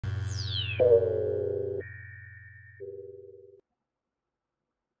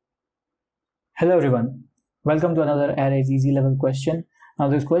Hello everyone, welcome to another arrays easy level question. Now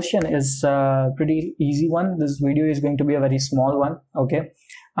this question is a pretty easy one. This video is going to be a very small one. Okay,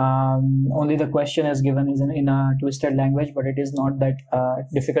 only the question is given is in a twisted language, but it is not that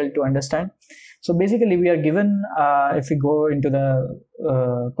difficult to understand. So basically we are given, if we go into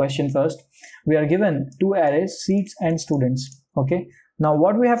the question first, we are given two arrays, seats and students. Okay, now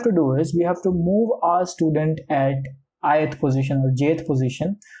what we have to do is we have to move our student at ith position or jth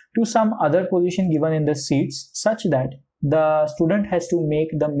position to some other position given in the seats, such that the student has to make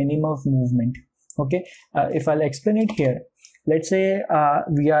the minimum movement. Okay, if I'll explain it here, let's say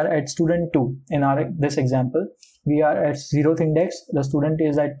we are at student 2 in this example. We are at 0th index, the student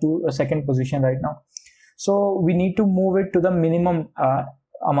is at second position right now, so we need to move it to the minimum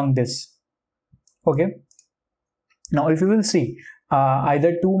among this. Okay, now if you will see,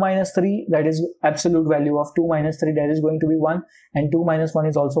 either 2 minus 3, that is absolute value of 2 minus 3, that is going to be 1, and 2 minus 1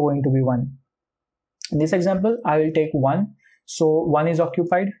 is also going to be 1. In this example I will take 1, so 1 is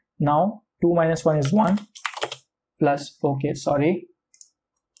occupied. Now 2 minus 1 is 1 plus, okay, sorry,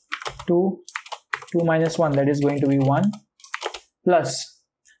 2 minus 1, that is going to be 1 plus,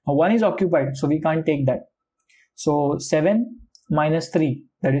 1 is occupied, so we can't take that. So 7 minus 3,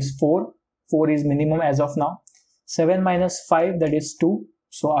 that is 4 is minimum as of now. 7 minus 5, that is 2,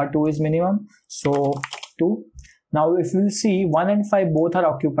 so our 2 is minimum, so 2. Now if you will see, 1 and 5 both are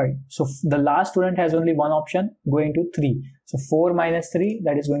occupied, so the last student has only one option, going to 3. So 4 minus 3,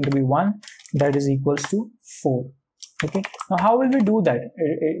 that is going to be 1, that is equals to 4. Okay, now how will we do that?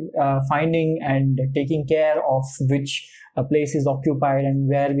 Finding and taking care of which place is occupied and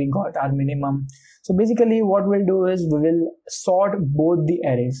where we got our minimum. So basically what we'll do is we will sort both the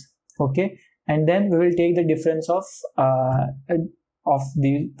arrays. Okay, and then we will take the difference of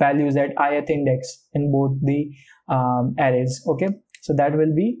the values at ith index in both the arrays. Okay, so that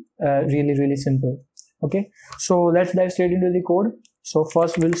will be really simple. Okay, so let's dive straight into the code. So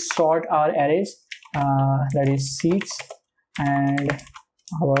first we'll sort our arrays, that is seats and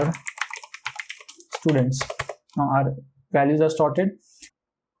our students. Now our values are sorted.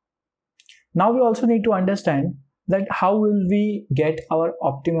 Now we also need to understand that how will we get our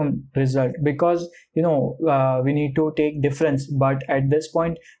optimum result, because we need to take difference, but at this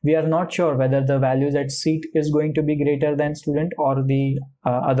point we are not sure whether the values at seat is going to be greater than student or the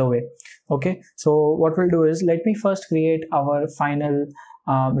other way. Okay, so what we'll do is, let me first create our final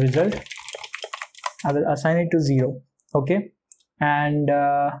result. I will assign it to 0. Okay, and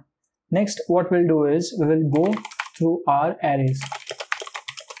next what we'll do is we will go through our arrays.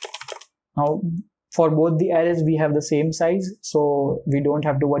 Now for both the arrays we have the same size, so we don't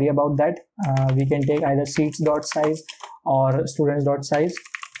have to worry about that. We can take either seats.size or students.size,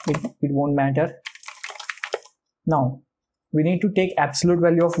 it won't matter. Now we need to take absolute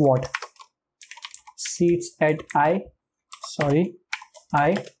value of what? Seats at I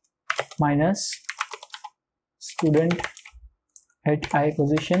minus student at I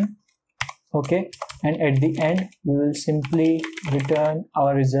position. Okay, and at the end we will simply return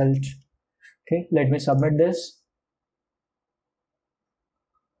our result. Okay, let me submit this.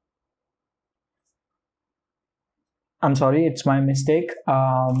 I'm sorry, it's my mistake.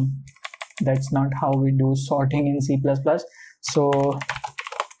 That's not how we do sorting in C++. So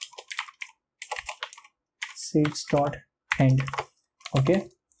seats.end. Okay,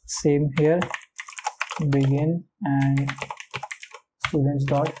 same here, begin and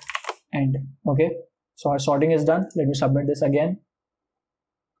students.end. Okay, so our sorting is done. Let me submit this again.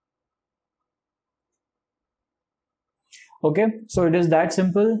 Okay, so it is that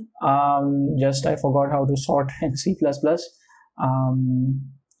simple. Just I forgot how to sort in C++.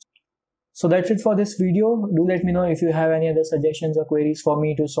 So that's it for this video. Do let me know if you have any other suggestions or queries for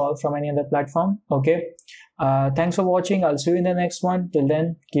me to solve from any other platform. Okay, thanks for watching. I'll see you in the next one. Till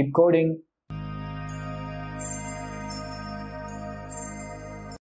then, keep coding.